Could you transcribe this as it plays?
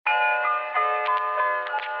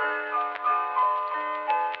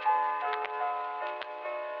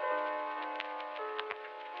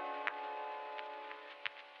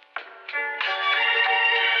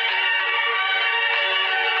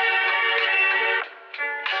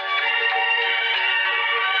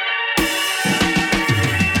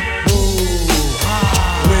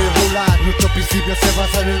principio se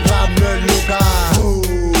basa en el rap, no el lugar.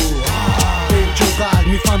 VeintiCuatroSiete,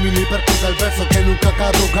 mi familia percuta el verso que nunca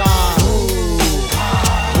caduca.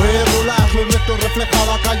 Rullaz, lo nuestro refleja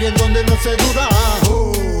la calle en donde no se duda.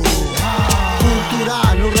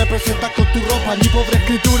 Cultura no representa con tu ropa ni pobre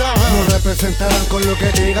escritura. No representarán con lo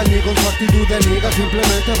que digan ni con su actitud de liga,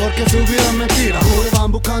 simplemente porque su vida es mentira.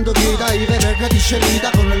 Van buscando guida y beber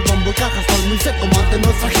gadichelita, con el bombo y cajas son muy seco, antes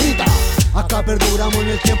nuestra agita. Acá perduramos en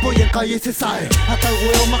el tiempo y en calle se sabe. Hasta el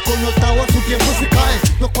huevo más connotado a su tiempo se cae.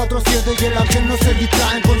 Los 4-7 y el ángel no se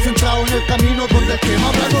distraen, concentrados en el camino donde el que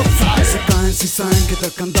más habla no sabe. Se caen si saben que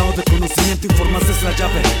del candado de conocimiento informarse es la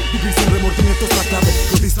llave. Vivir sin remordimiento es la clave,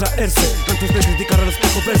 no distraerse antes de criticar al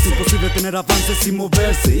espejo verse. Imposible tener avances sin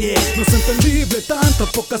moverse, no es entendible tanta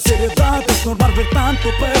poca seriedad. Es normal ver tanto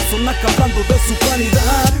personaje hablando de su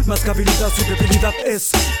vanidad. Más que habilidad, su debilidad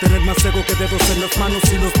es tener más ego que dedos en las manos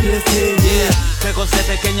y los pies. Juegos de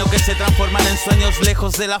pequeño que se transforman en sueños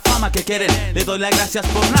lejos de la fama que quieren. Le doy las gracias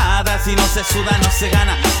por nada, si no se suda no se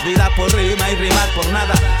gana. Vida por rima y rimar por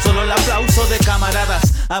nada, solo el aplauso de camaradas.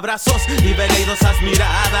 Abrazos y veneidosas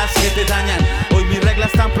miradas que te dañan. Hoy mis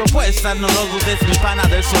reglas están propuestas, no lo dudes mi pana.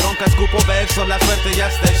 Del soronca escupo verso, la suerte ya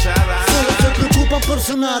está echada. Solo se preocupan por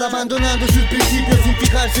sonar, abandonando sus principios sin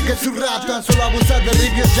fijarse que su rap tan solo abusar de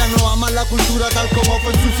ripios. Ya no aman la cultura tal como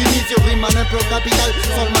fue en sus inicios. Riman en pro capital,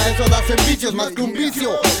 son maestros da servicios más que un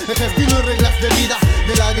vicio. Es estilo y reglas de vida,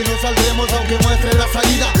 de la que no saldremos aunque muestre la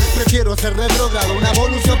salida. Prefiero ser retrógrado, una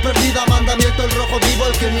evolución perdida. Mandamiento el rojo vivo,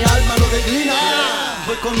 el que mi alma lo declina.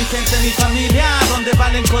 Voy con mi gente, mi familia, donde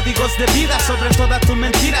valen códigos de vida. Sobre todas tus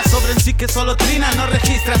mentiras, sobre en sí que solo trina. No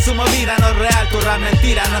registra su movida, no es real tu rap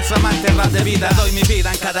mentira. No es amante rap de vida, doy mi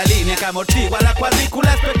vida en cada línea que amortigua la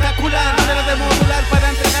cuadrícula espectacular. Manera de modular para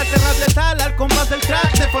entregarte rap letal al compás del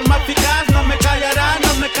track de forma eficaz. No me callarán,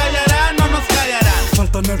 no me callarán, no nos callarán.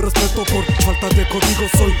 Faltan el respeto por falta de código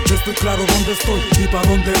soy. Estoy claro dónde estoy y para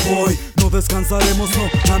dónde voy. No descansaremos, no,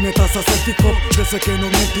 la meta es hacer hip hop. Desde que no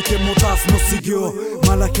miente y que modas nos siguió.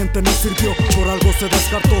 Mala gente no sirvió, por algo se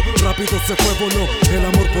descartó. Rápido se fue, voló, el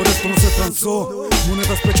amor por esto no se transó.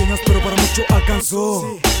 Monedas pequeñas pero para mucho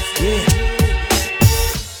alcanzó.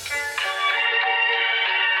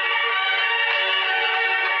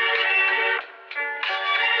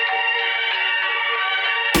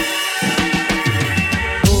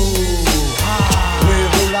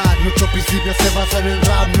 Nuestro principio se basa en el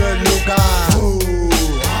rap, no el lugar.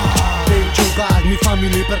 VeintiCuatroSiete, mi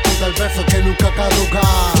familia percuta el verso que nunca caduca.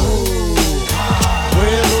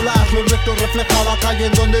 Rullaz, lo nuestro refleja la calle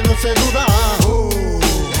en donde no se duda.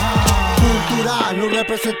 Cultura no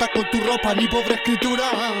representa con tu ropa ni pobre escritura.